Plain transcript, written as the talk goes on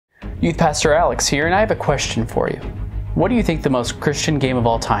Youth Pastor Alex here, and I have a question for you. What do you think the most Christian game of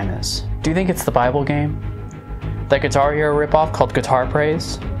all time is? Do you think it's the Bible game? That Guitar Hero ripoff called Guitar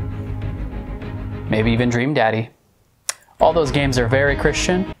Praise? Maybe even Dream Daddy? All those games are very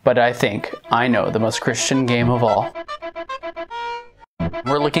Christian, but I think I know the most Christian game of all.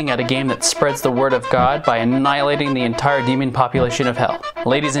 We're looking at a game that spreads the word of God by annihilating the entire demon population of hell.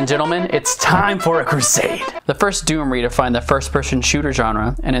 Ladies and gentlemen, it's time for a crusade! The first Doom redefined the first-person shooter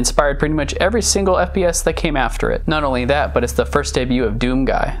genre and inspired pretty much every single FPS that came after it. Not only that, but it's the first debut of Doom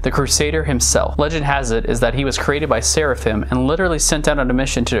Guy, the Crusader himself. Legend has it is that he was created by Seraphim and literally sent out on a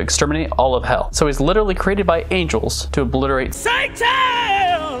mission to exterminate all of hell. So he's literally created by angels to obliterate Satan!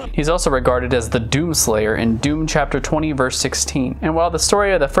 He's also regarded as the Doom Slayer in Doom Chapter 20 verse 16. And while the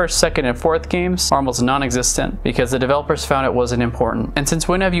story of the first, second, and fourth games are almost non-existent because the developers found it wasn't important. And since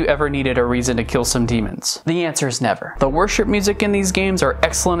when have you ever needed a reason to kill some demons? The answer is never. The worship music in these games are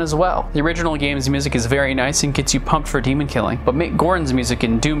excellent as well. The original game's music is very nice and gets you pumped for demon killing, but Mick Gordon's music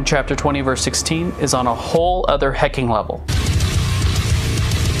in Doom Chapter 20 verse 16 is on a whole other hecking level.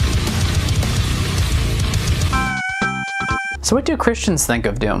 So what do Christians think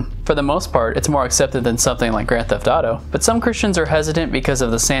of Doom? For the most part, it's more accepted than something like Grand Theft Auto, but some Christians are hesitant because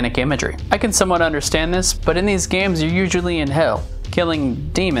of the satanic imagery. I can somewhat understand this, but in these games you're usually in hell, killing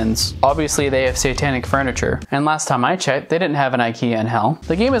demons. Obviously they have satanic furniture, and last time I checked, they didn't have an IKEA in hell.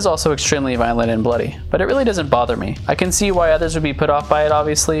 The game is also extremely violent and bloody, but it really doesn't bother me. I can see why others would be put off by it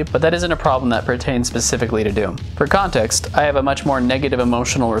obviously, but that isn't a problem that pertains specifically to Doom. For context, I have a much more negative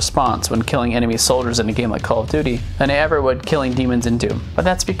emotional response when killing enemy soldiers in a game like Call of Duty than I ever would killing demons in Doom. But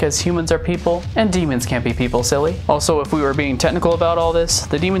that's because humans are people, and demons can't be people, silly. Also, if we were being technical about all this,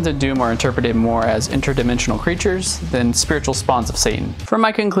 the demons in Doom are interpreted more as interdimensional creatures than spiritual spawns of Satan. For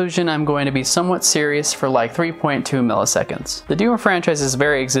my conclusion, I'm going to be somewhat serious for like 3.2 milliseconds. The Doom franchise's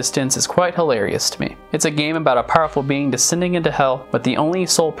very existence is quite hilarious to me. It's a game about a powerful being descending into hell, but the only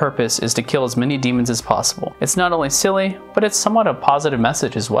sole purpose is to kill as many demons as possible. It's not only silly, but it's somewhat a positive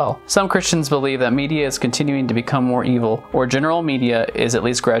message as well. Some Christians believe that media is continuing to become more evil, or general media is at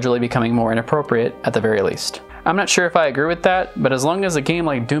least gradually becoming more inappropriate at the very least. I'm not sure if I agree with that, but as long as a game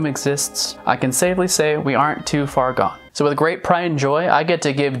like Doom exists, I can safely say we aren't too far gone. So with great pride and joy, I get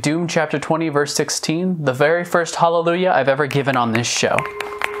to give Doom Chapter 20 verse 16 the very first hallelujah I've ever given on this show.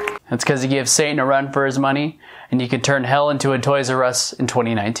 That's because he gives Satan a run for his money, and you can turn hell into a Toys R Us in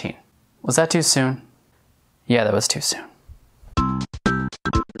 2019. Was that too soon? Yeah, that was too soon.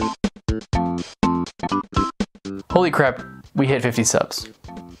 Holy crap, we hit 50 subs.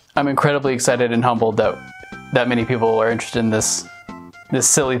 I'm incredibly excited and humbled that many people are interested in this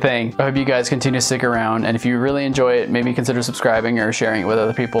silly thing. I hope you guys continue to stick around, and if you really enjoy it, maybe consider subscribing or sharing it with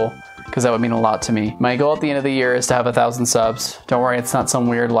other people, because that would mean a lot to me. My goal at the end of the year is to have 1,000 subs. Don't worry, it's not some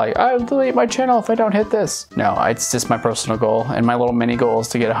weird like, I'll delete my channel if I don't hit this. No, it's just my personal goal, and my little mini goal is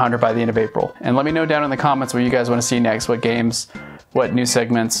to get 100 by the end of April. And let me know down in the comments what you guys want to see next, what games, what new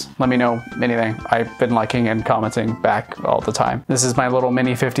segments. Let me know anything. I've been liking and commenting back all the time. This is my little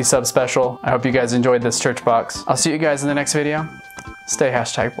mini 50 sub special. I hope you guys enjoyed this church box. I'll see you guys in the next video. Stay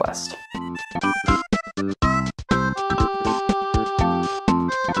 #blessed.